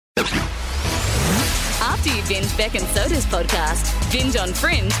After you binge Beck and Soda's podcast, binge on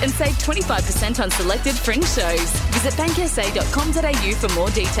Fringe and save 25% on selected Fringe shows. Visit banksa.com.au for more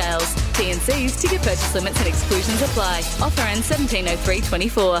details. T&Cs, ticket purchase limits and exclusions apply. Offer ends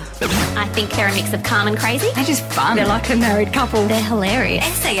 17/03/24. I think they're a mix of calm and crazy. They're just fun. They're like a married couple. They're hilarious.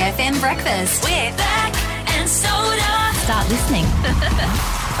 SAFM Breakfast with Beck and Soda. Start listening.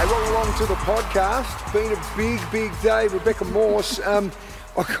 Hey, welcome along to the podcast. Been a big day. Rebecca Morse.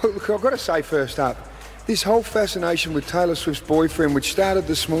 I've got to say first up, this whole fascination with Taylor Swift's boyfriend, which started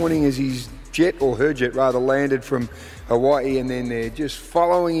this morning as his jet, or her jet rather, landed from Hawaii, and then they're just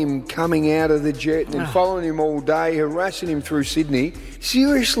following him coming out of the jet and then following him all day, harassing him through Sydney.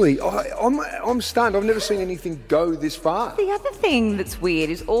 Seriously, I'm stunned. I've never seen anything go this far. The other thing that's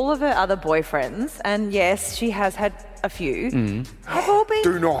weird is all of her other boyfriends, and yes, she has had a few, have all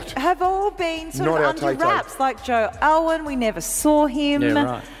been sort Not of our under Tay-Tay. wraps. Like Joe Alwyn, we never saw him. Yeah,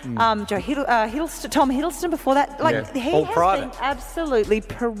 right. Tom Hiddleston before that. Like he All has private. been absolutely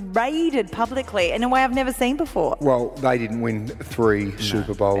paraded publicly in a way I've never seen before. Well, they didn't win 3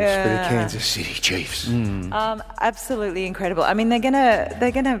 Super Bowls for the Kansas City Chiefs. Absolutely incredible. I mean, they're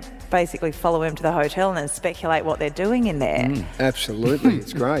gonna basically follow him to the hotel and then speculate what they're doing in there. Absolutely,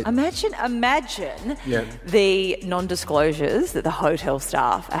 it's great. Imagine Yeah. the non-disclosures that the hotel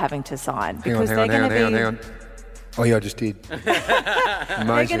staff are having to sign Hang on. Oh, yeah, I just did. They're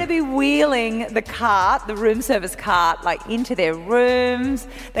Amazing. going to be wheeling the room service cart, like into their rooms.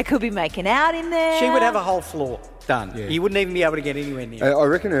 They could be making out in there. She would have a whole floor done. Yeah. You wouldn't even be able to get anywhere near. I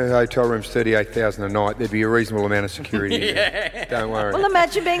reckon her hotel room's $38,000 a night. There'd be a reasonable amount of security in there. Don't worry. Well,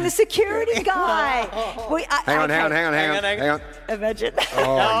 imagine being the security guy. Hang on. Imagine.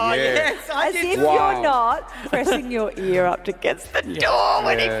 Oh, yeah. Yes, I As did. if Wow. you're not pressing your ear up against the door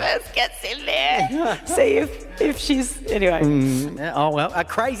when he first gets in there. See if she's... Anyway. Oh, well, a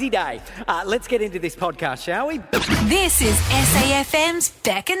crazy day. Let's get into this podcast, shall we? This is SAFM's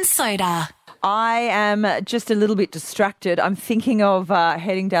Beck and Soda. I am just a little bit distracted. I'm thinking of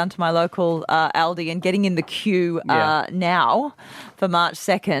heading down to my local Aldi and getting in the queue now for March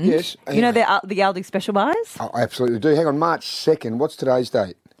 2nd. Yes. You know the Aldi special buys? Oh, I absolutely do. Hang on, March 2nd. What's today's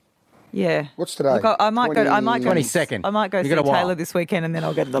date? Yeah. What's today? Look, I might go. 22nd. I might go You see got a while. Taylor this weekend, and then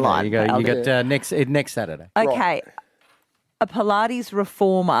I'll get in the line. You for got Aldi. next Saturday. Okay. A Pilates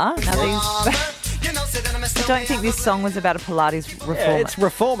reformer. Now these. I don't think this song was about a Pilates reformer. Yeah, it's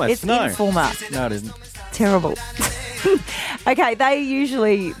reformer. It's no. informer. No, it isn't. Terrible. Okay, they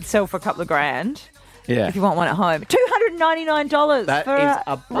usually sell for a couple of grand. Yeah. If you want one at home. $299 That for is a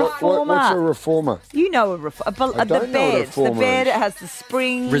a- reformer. What's a reformer? You know I don't know what a the bed. The reformer bed, is. it has the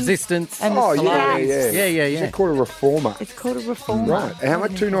spring. Resistance. And the Oh, yeah. slats. Yeah. Is it called a reformer? It's called a reformer. Right. How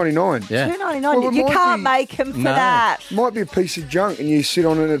much? $2.99? Yeah. $2.99. Well, it You might can't be- make them for No. that. Might be a piece of junk and you sit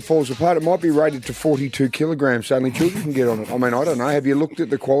on it and it falls apart. It might be rated to 42 kilograms so only children can get on it. I mean, I don't know. Have you looked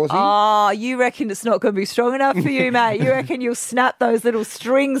at the quality? Oh, you reckon it's not going to be strong enough for you, mate? You reckon you'll snap those little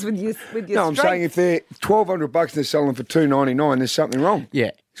strings with your No, I'm strength? saying if they're $1,200 and they're selling for $2.99, there's something wrong.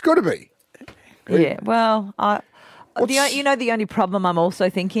 Yeah. It's got to be. Yeah, well, the only problem I'm also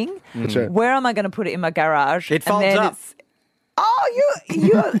thinking, What's that? where am I going to put it in my garage? It folds up. Oh, do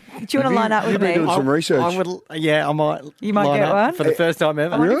you want to line up with You've been me? doing some research. I might. You might line get up one? for the first time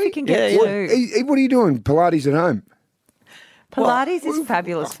ever. I wonder if Really? you can get Yeah, two. What are you doing? Pilates at home? Pilates is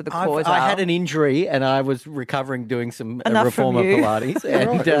fabulous for the core. I had an injury and I was recovering doing some Enough from reformer you. Pilates. And,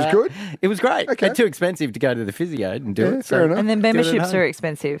 Right. It was good? It was great. Okay. And too expensive to go to the physio and do Yeah, it. fair enough. And then do it at memberships home. are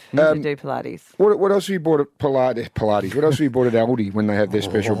expensive to do Pilates. What else have you bought at Pilates? What else have you bought at Aldi when they have their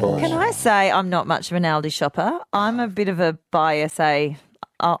special buys? Can I say I'm not much of an Aldi shopper? I'm a bit of a buy SA.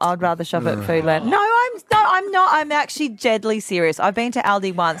 I'd rather shop at Foodland. No, I'm not. I'm actually deadly serious. I've been to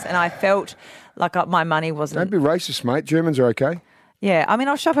Aldi once and I felt like my money wasn't. Don't be racist, mate. Germans are okay. Yeah, I mean,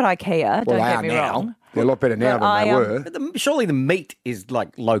 I'll shop at IKEA. Well, don't they get are me now. wrong. They're a lot better now But than they I, were. But surely the meat is like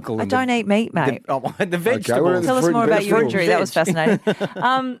local. I and don't eat meat, mate. the what are vegetables. the Tell us fruit more and about your vegetables? injury. That was fascinating.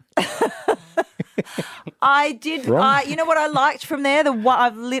 I did. Right. You know what I liked from there?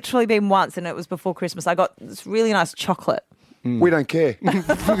 I've literally been once, and it was before Christmas. I got this really nice chocolate. We don't care.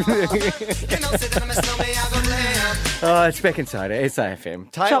 Oh, it's Beck and Soda, SAFM.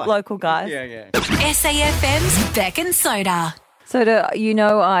 Taylor. Shop local, guys. Yeah. SAFM's Beck and Soda. So,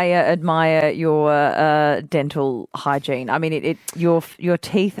 I admire your dental hygiene. I mean, your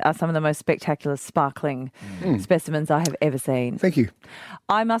teeth are some of the most spectacular, sparkling specimens I have ever seen. Thank you.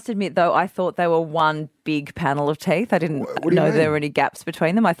 I must admit, though, I thought they were one big panel of teeth. I didn't What do you know mean? there were any gaps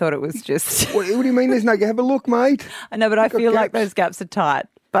between them. I thought it was just... What do you mean there's no... Have a look, mate. I know, but I You've got feel like gaps. those gaps are tight.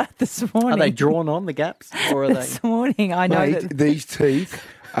 But this morning... Are they drawn on the gaps? Or are they... This morning, I know Mate, that... these teeth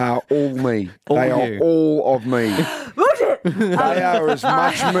are all me. All they you. are all of me. They are as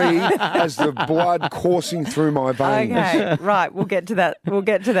much me as the blood coursing through my veins. Okay, right. We'll get to that. We'll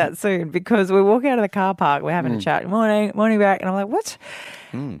get to that soon because we walk out of the car park. We're having a chat. Morning back, and I'm like, what?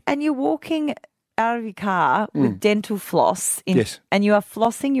 And you're walking out of your car with dental floss in, Yes. and you are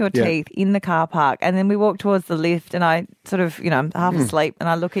flossing your Yeah. teeth in the car park. And then we walk towards the lift, and I sort of, I'm half asleep, and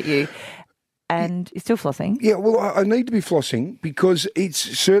I look at you, and you're still flossing. Yeah, well, I need to be flossing because it's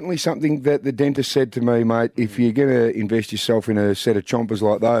certainly something that the dentist said to me, mate, if you're going to invest yourself in a set of chompers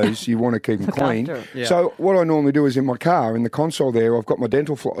like those, you want to keep them clean. after 'em. Yeah. So what I normally do is in my car, in the console there, I've got my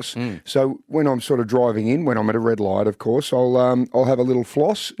dental floss. So when I'm sort of driving in, when I'm at a red light, of course, I'll have a little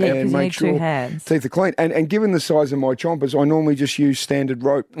floss Yeah, 'cause and you make need two sure hands. teeth are clean. And given the size of my chompers, I normally just use standard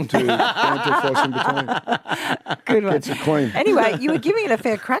rope to dental floss in between. Good one. Gets it clean. Anyway, you were giving it a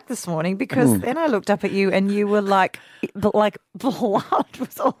fair crack this morning because then I looked up at you and you were like blood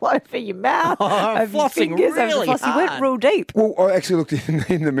was all over your mouth, over your flossing fingers, over the really floss. You went hard. real deep. Well, I actually looked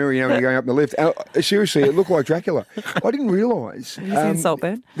in the mirror, when you're going up the lift. And seriously, it looked like Dracula. I didn't realise You seen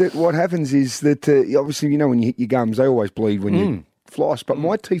Saltburn? that what happens is that, obviously, when you hit your gums, they always bleed when you floss. But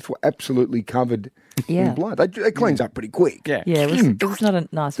my teeth were absolutely covered Yeah. in blood. It cleans up pretty quick. Yeah. Yeah, it was not a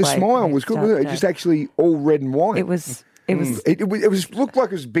nice The way. smile to was good, start wasn't it? the Just day. actually all red and white. It was. It looked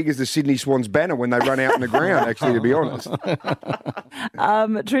like as big as the Sydney Swans banner when they run out in the ground, actually, to be honest.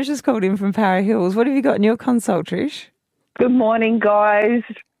 Trish has called in from Para Hills. What have you got in your console, Trish? Good morning, guys.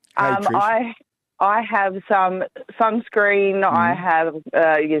 Trish. I have some sunscreen. I have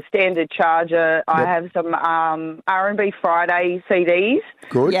your standard charger. I have some R&B Friday CDs.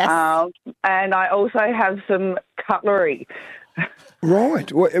 Good. Yes. And I also have some cutlery.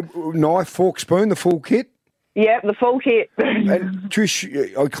 Right. Knife, fork, spoon, the full kit. Yep, the full kit. And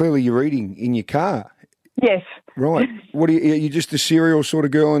Trish, clearly you're eating in your car. Yes. Right. What are you just a cereal sort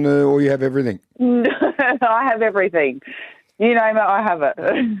of girl, or you have everything? I have everything. You name it, I have it.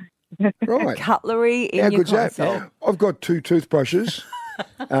 Right. Cutlery in How your good's that? console. I've got 2 toothbrushes.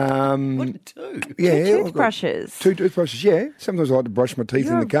 Two. Yeah, I've got Toothbrushes. 2 toothbrushes. Yeah. Sometimes I like to brush my teeth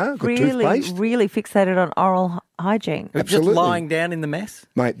in the car. Got toothpaste. really fixated on oral hygiene. Absolutely. Just lying down in the mess.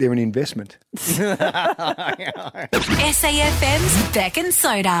 Mate, they're an investment. SAFM's Beck and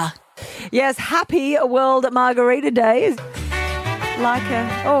Soda. Yes, happy World Margarita Day. Is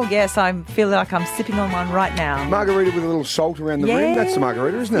yes, I feel like I'm sipping on one right now. Margarita with a little salt around the rim. That's the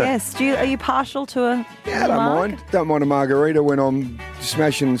margarita, isn't it? Yes. Are you partial to a Yeah, I don't marg? mind. Don't mind a margarita when I'm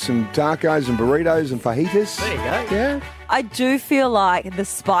smashing some tacos and burritos and fajitas. There you go. Yeah. I do feel like the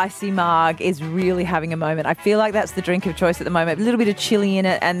spicy marg is really having a moment. I feel like that's the drink of choice at the moment. A little bit of chili in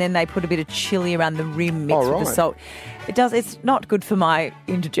it, and then they put a bit of chili around the rim mixed with the right. salt. It's not good for my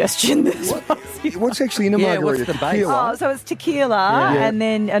indigestion. What's actually in a Yeah, margarita? what's the base? Tequila? Oh, so it's tequila and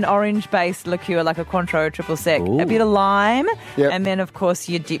then an orange-based liqueur like a Cointreau triple sec, a bit of lime, Yep. and then of course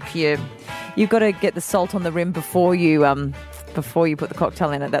you dip you've got to get the salt on the rim before you put the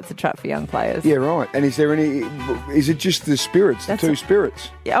cocktail in it. That's a trap for young players. Yeah, right. And is it just the spirits, the 2 spirits?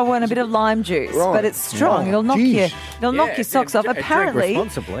 Oh, and a bit of lime juice, Right. but it's strong. Oh, It'll knock geez. your socks off. drink Apparently,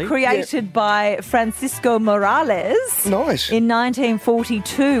 responsibly. created by Francisco Morales. Nice. In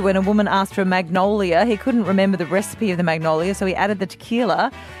 1942, when a woman asked for a magnolia, he couldn't remember the recipe of the magnolia, so he added the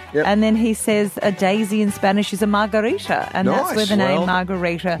tequila. Yep. And then he says a daisy in Spanish is a margarita, and that's Nice. where the name Well,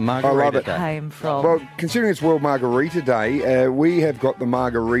 Margarita I love it. came from. Well, considering it's World Margarita Day, we have got the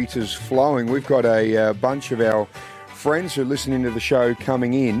margaritas flowing. We've got a bunch of our friends who are listening to the show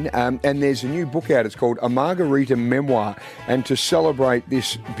coming in, and there's a new book out. It's called A Margarita Memoir. And to celebrate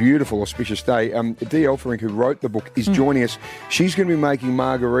this beautiful, auspicious day, Dee Elferink, who wrote the book, is joining us. She's going to be making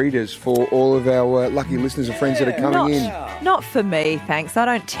margaritas for all of our lucky listeners and friends that are coming in. Not for me, thanks. I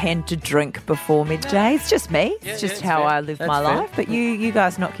don't tend to drink before midday. It's just me. It's just how I live my fair. life. But you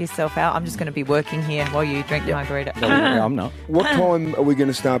guys knock yourself out. I'm just going to be working here while you drink margarita. Yeah, I'm not. What time are we going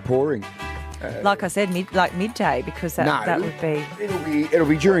to start pouring? Like I said, midday, because that would be... It'll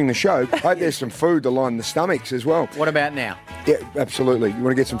be during the show. I hope there's some food to line the stomachs as well. What about now? Yeah, absolutely. You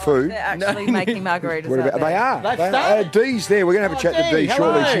want to get some food? They're actually making margaritas What out about, there. they are. Let's They are. start. Dee's there. We're going to have a chat to Dee, Dee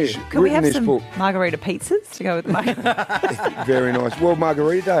shortly. hello. She's Can we written have this some book. margarita pizzas to go with the margarita? Very nice. World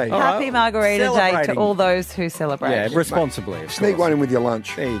Margarita Day. Happy Margarita Day to Celebrating. all those who celebrate. Yeah, responsibly. Of Sneak course. one in with your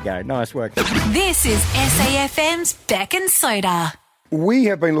lunch. There you go. Nice work. This is SAFM's Beck and Soda. We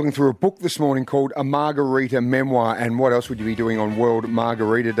have been looking through a book this morning called A Margarita Memoir, and what else would you be doing on World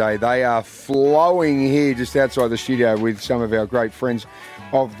Margarita Day? They are flowing here just outside the studio with some of our great friends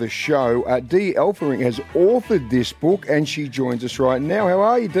of the show. Dee Elfering has authored this book and she joins us right now. How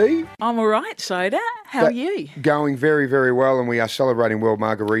are you, Dee? I'm all right, Soda. How are you? Going very, very well, and we are celebrating World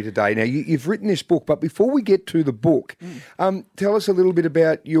Margarita Day. Now, you've written this book, but before we get to the book, tell us a little bit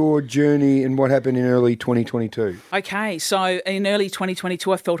about your journey and what happened in early 2022. Okay, so in early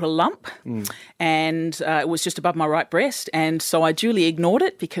 2022, I felt a lump and it was just above my right breast, and so I duly ignored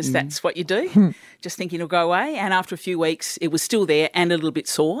it because that's what you do, just thinking it'll go away. And after a few weeks, it was still there and a little bit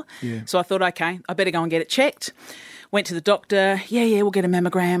sore. Yeah. So I thought, okay, I better go and get it checked. Went to the doctor. Yeah, we'll get a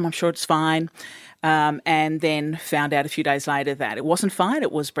mammogram. I'm sure it's fine. And then found out a few days later that it wasn't fine.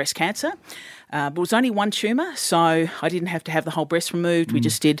 It was breast cancer. But it was only one tumour, so I didn't have to have the whole breast removed. We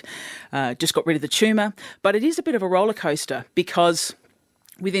just got rid of the tumour. But it is a bit of a roller coaster because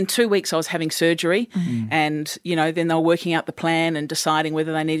within 2 weeks I was having surgery and, then they were working out the plan and deciding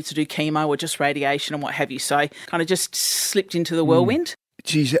whether they needed to do chemo or just radiation and what have you. So I kind of just slipped into the whirlwind.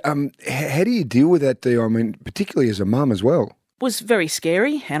 Geez, how do you deal with that, Dee? I mean, particularly as a mum as well. Was very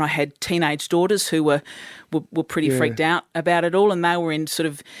scary, and I had teenage daughters who were pretty freaked out about it all, and they were in sort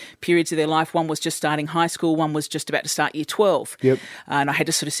of periods of their life. One was just starting high school, one was just about to start year 12. Yep. And I had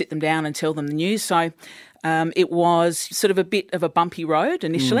to sort of sit them down and tell them the news. So it was sort of a bit of a bumpy road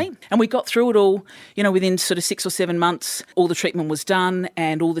initially, and we got through it all, within sort of 6 or 7 months. All the treatment was done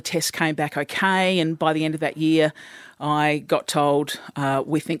and all the tests came back okay, and by the end of that year I got told,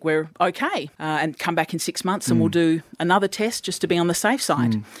 we think we're okay, and come back in 6 months and we'll do another test just to be on the safe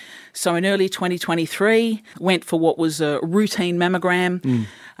side. So in early 2023, went for what was a routine mammogram,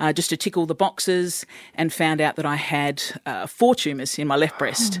 just to tick all the boxes, and found out that I had 4 tumours in my left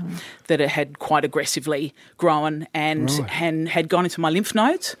breast that had quite aggressively grown and had gone into my lymph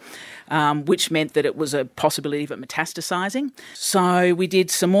nodes. Which meant that it was a possibility of it metastasising. So we did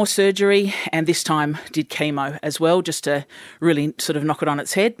some more surgery and this time did chemo as well, just to really sort of knock it on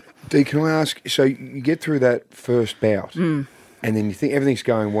its head. Dee, can I ask, so you get through that first bout and then you think everything's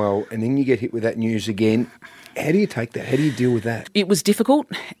going well and then you get hit with that news again. How do you take that? How do you deal with that? It was difficult.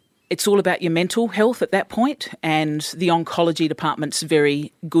 It's all about your mental health at that point, and the oncology department's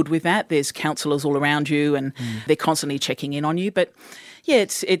very good with that. There's counsellors all around you and they're constantly checking in on you. But yeah,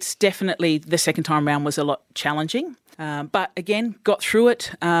 it's definitely, the second time around was a lot challenging. But again, got through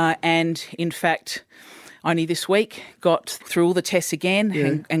it and in fact only this week got through all the tests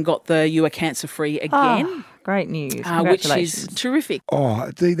again and got the "you are cancer-free" again. Oh, great news. Which is terrific. Oh,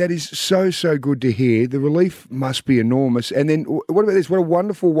 Dee, that is so, so good to hear. The relief must be enormous. And then what about this? What a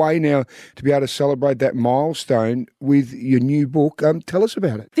wonderful way now to be able to celebrate that milestone with your new book. Tell us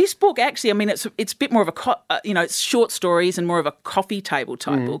about it. This book, actually, I mean, it's a bit more of it's short stories and more of a coffee table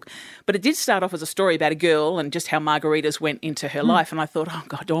type book. But it did start off as a story about a girl and just how margaritas went into her life. And I thought, oh,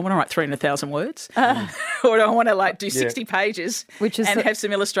 God, do I want to write 300,000 words? Or do I want to do 60 pages and have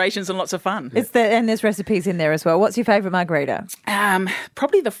some illustrations and lots of fun? And there's recipes in there as well. What's your favourite margarita?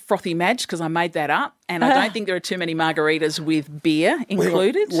 Probably the frothy madge, because I made that up. And I don't think there are too many margaritas with beer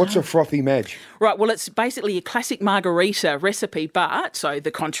included. What's a frothy madge? Right, well, it's basically a classic margarita recipe, but so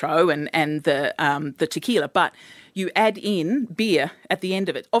the Cointreau and the tequila, but you add in beer at the end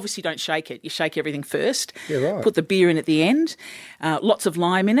of it. Obviously, don't shake it. You shake everything first. Yeah, right. Put the beer in at the end. Lots of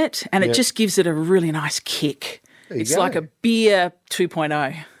lime in it, and it just gives it a really nice kick. It's like a beer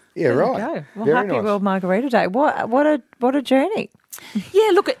 2.0. Yeah, right. There you go. Well, Very happy nice. World Margarita Day. What a journey.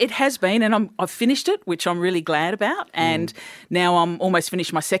 Yeah, look, it has been, and I've finished it, which I'm really glad about. And now I'm almost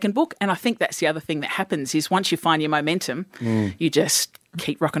finished my second book. And I think that's the other thing that happens is once you find your momentum, you just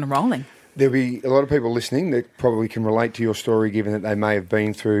keep rocking and rolling. There'll be a lot of people listening that probably can relate to your story, given that they may have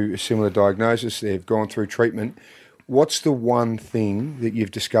been through a similar diagnosis, they've gone through treatment. What's the one thing that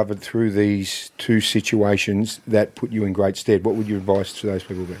you've discovered through these two situations that put you in great stead? What would your advice to those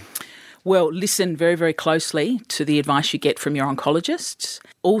people be? Well, listen very, very closely to the advice you get from your oncologists.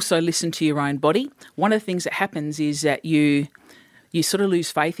 Also listen to your own body. One of the things that happens is that you sort of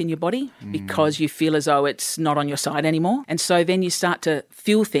lose faith in your body because you feel as though it's not on your side anymore. And so then you start to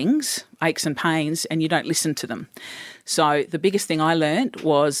feel things, aches and pains, and you don't listen to them. So the biggest thing I learned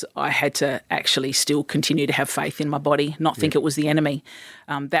was I had to actually still continue to have faith in my body, not think it was the enemy.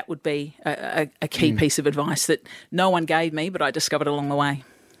 That would be a key piece of advice that no one gave me, but I discovered along the way.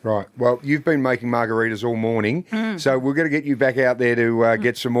 Right. Well, you've been making margaritas all morning, so we're going to get you back out there to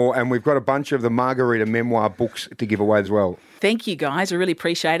get some more. And we've got a bunch of the Margarita memoir books to give away as well. Thank you, guys. I really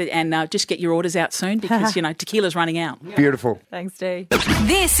appreciate it. And just get your orders out soon because, tequila's running out. Beautiful. Thanks, Dee.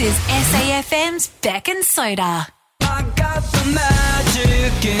 This is SAFM's Beck and Soda. I got the magic.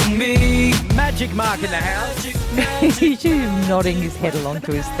 Magic Mark in the house. He's nodding his head along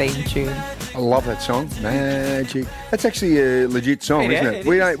to his theme tune. I love that song, Magic. That's actually a legit song, Yeah, isn't it?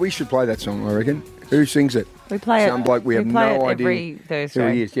 it We should play that song, I reckon. Who sings it? We play Some it. bloke we have play no it idea every Thursday.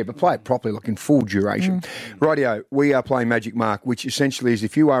 who he is. Yeah, but play it properly, like in full duration. Rightio, we are playing Magic Mark, which essentially is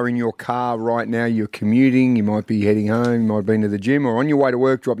if you are in your car right now, you're commuting, you might be heading home, you might have been to the gym, or on your way to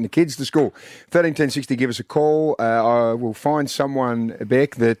work, dropping the kids to school. 131060, give us a call. I will find someone,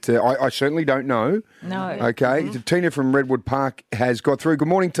 Beck, that I certainly don't know. No. Okay, Tina from Redwood Park has got through. Good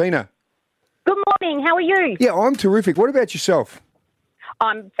morning, Tina. Good morning. How are you? Yeah, I'm terrific. What about yourself?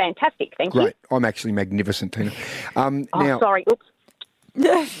 I'm fantastic, thank Great. I'm actually magnificent, Tina. you. Now, Oops.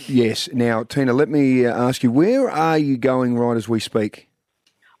 yes. Now, Tina, let me ask you, where are you going right as we speak?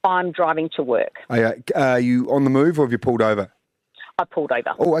 I'm driving to work. Are you on the move or have you pulled over? I pulled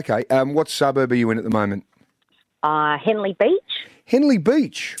over. Oh, okay. What suburb are you in at the moment? Henley Beach. Henley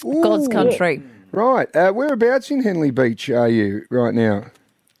Beach. Ooh. God's country. Right. Whereabouts in Henley Beach are you right now?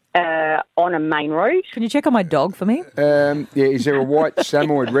 On a main road. Can you check on my dog for me? Is there a white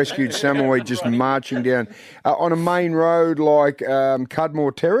samoyed, rescued samoyed just marching down on a main road like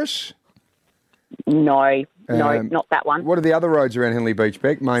Cudmore Terrace? No, not that one. What are the other roads around Henley Beach,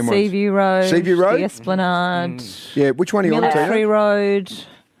 Beck? Main ones? Seaview Road. Seaview Road? The Esplanade. Yeah, which one are you on, Military Tina? Road.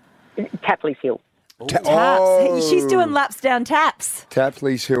 Tapley's Hill. Taps. She's doing laps down Taps.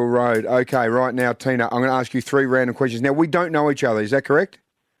 Tapley's Hill Road. Okay, right now, Tina, I'm going to ask you 3 random questions. Now, we don't know each other. Is that correct?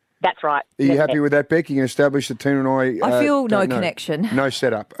 That's right. Are you happy with that, Beck? You can establish that Tina and I feel no don't know. connection. No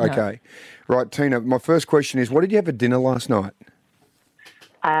setup. Okay. Right, Tina, my first question is, what did you have for dinner last night?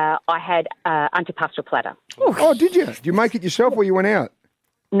 I had antipasta platter. Oh, did you? Did you make it yourself or you went out?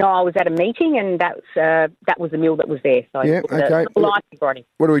 No, I was at a meeting and that was the meal that was there. So Yeah, okay. Light body.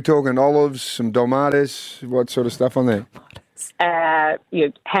 What are we talking? Olives, some dolmades, what sort of stuff on there?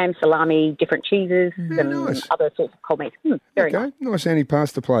 Ham, salami, different cheeses, and nice. other sorts of cold meat. Very nice. Okay, nice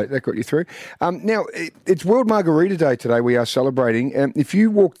anti-pasta plate. That got you through. Now, it's World Margarita Day today. We are celebrating. If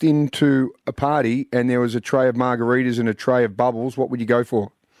you walked into a party and there was a tray of margaritas and a tray of bubbles, what would you go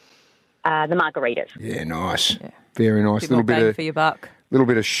for? The margaritas. Yeah, nice. Yeah. Very nice. Bit more bang for your buck. Little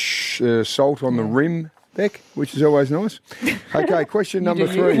bit of salt on the rim, Beck, which is always nice. Okay, question number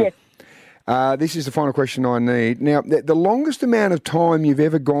 3. Yes. This is the final question I need. Now, the longest amount of time you've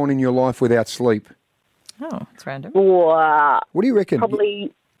ever gone in your life without sleep? Oh, it's random. What do you reckon?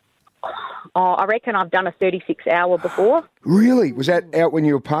 Probably, I reckon I've done a 36-hour before. Really? Was that out when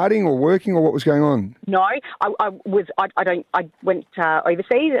you were partying or working or what was going on? No, I went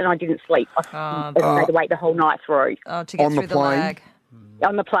overseas and I didn't sleep. I had to wait the whole night through. Oh, to get On the through the plane? lag.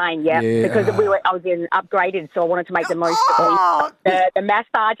 On the plane, yeah. Because I was in upgraded, so I wanted to make the most of the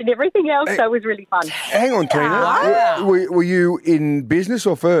massage and everything else, so it was really fun. Hang on, Tina. Wow. Were you in business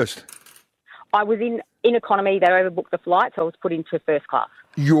or first? I was in economy. They overbooked the flight, so I was put into first class.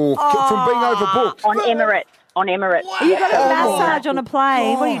 From being overbooked? On Emirates. Wow. You got a massage on a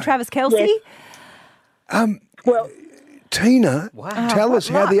plane. What are you, Travis Kelce? Yes. Well, Tina, tell us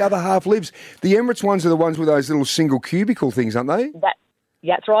how the other half lives. The Emirates ones are the ones with those little single cubicle things, aren't they?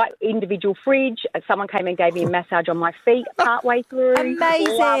 That's right. Individual fridge. Someone came and gave me a massage on my feet partway through.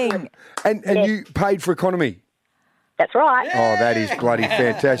 Amazing. And you paid for economy? That's right. Oh, that is bloody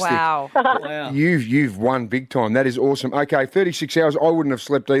fantastic. Wow. You've won big time. That is awesome. Okay, 36 hours. I wouldn't have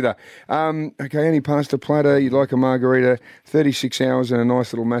slept either. Okay, any pasta platter, you'd like a margarita, 36 hours and a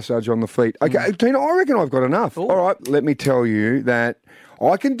nice little massage on the feet. Okay, Tina, I reckon I've got enough. Ooh. All right, let me tell you that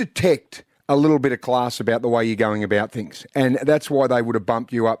I can detect a little bit of class about the way you're going about things. And that's why they would have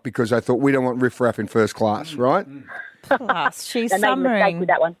bumped you up, because they thought we don't want riff-raff in first class, right? Class. She's They made a mistake summering. with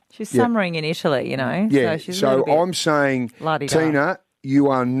that one. She's summering in Italy, you know. Yeah, she's a little bit I'm saying, la-di-da. Tina, you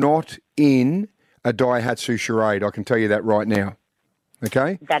are not in a Daihatsu charade. I can tell you that right now.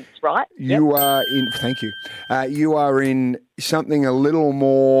 Okay? That's right. You are in, thank you. You are in something a little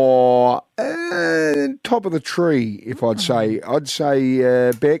more top of the tree, if I'd say. I'd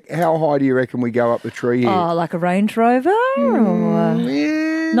say, Beck, how high do you reckon we go up the tree here? Oh, like a Range Rover? Or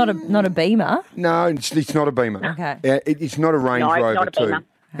Yeah. not a Beamer? No, it's not a Beamer. Okay. It's not a Range No, it's Rover not a too. Beamer.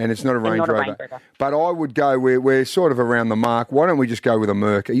 And it's not a Range not a Rover. Range Rover. But I would go, we're sort of around the mark. Why don't we just go with a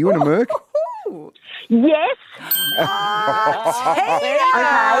Merc? Are you in a Merc? Yes.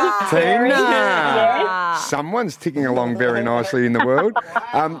 Tina! Yes. Someone's ticking along very nicely in the world.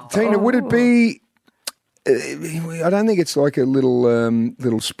 Tina, would it be... I don't think it's like a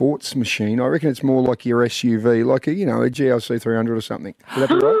little sports machine. I reckon it's more like your SUV, like a GLC 300 or something. Would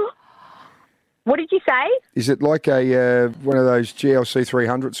that be right? What did you say? Is it like a one of those GLC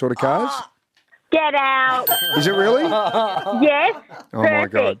 300 sort of cars? Get out. Is it really? Yes. Oh, my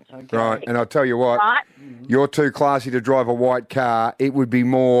God. Perfect. Right, and I'll tell you what, Right. you're too classy to drive a white car. It would be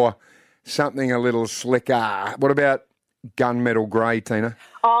more something a little slicker. What about gunmetal grey, Tina?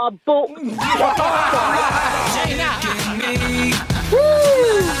 Oh, bull.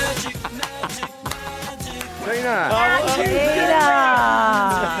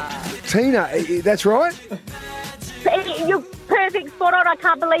 Tina, that's right? You're perfect, spot on. I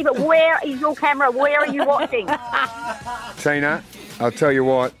can't believe it. Where is your camera? Where are you watching? Tina, I'll tell you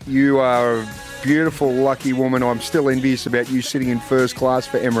what, you are a beautiful, lucky woman. I'm still envious about you sitting in first class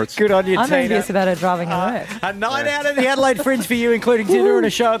for Emirates. Good on you, I'm Tina. envious about her driving her work. A night out at the Adelaide Fringe for you, including dinner and a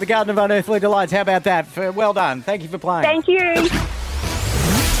show at the Garden of Unearthly Delights. How about that? Well done. Thank you for playing. Thank you.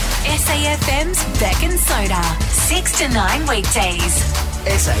 SAFM's Beck and Soda, 6 to 9 weekdays.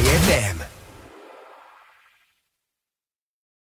 SAFM.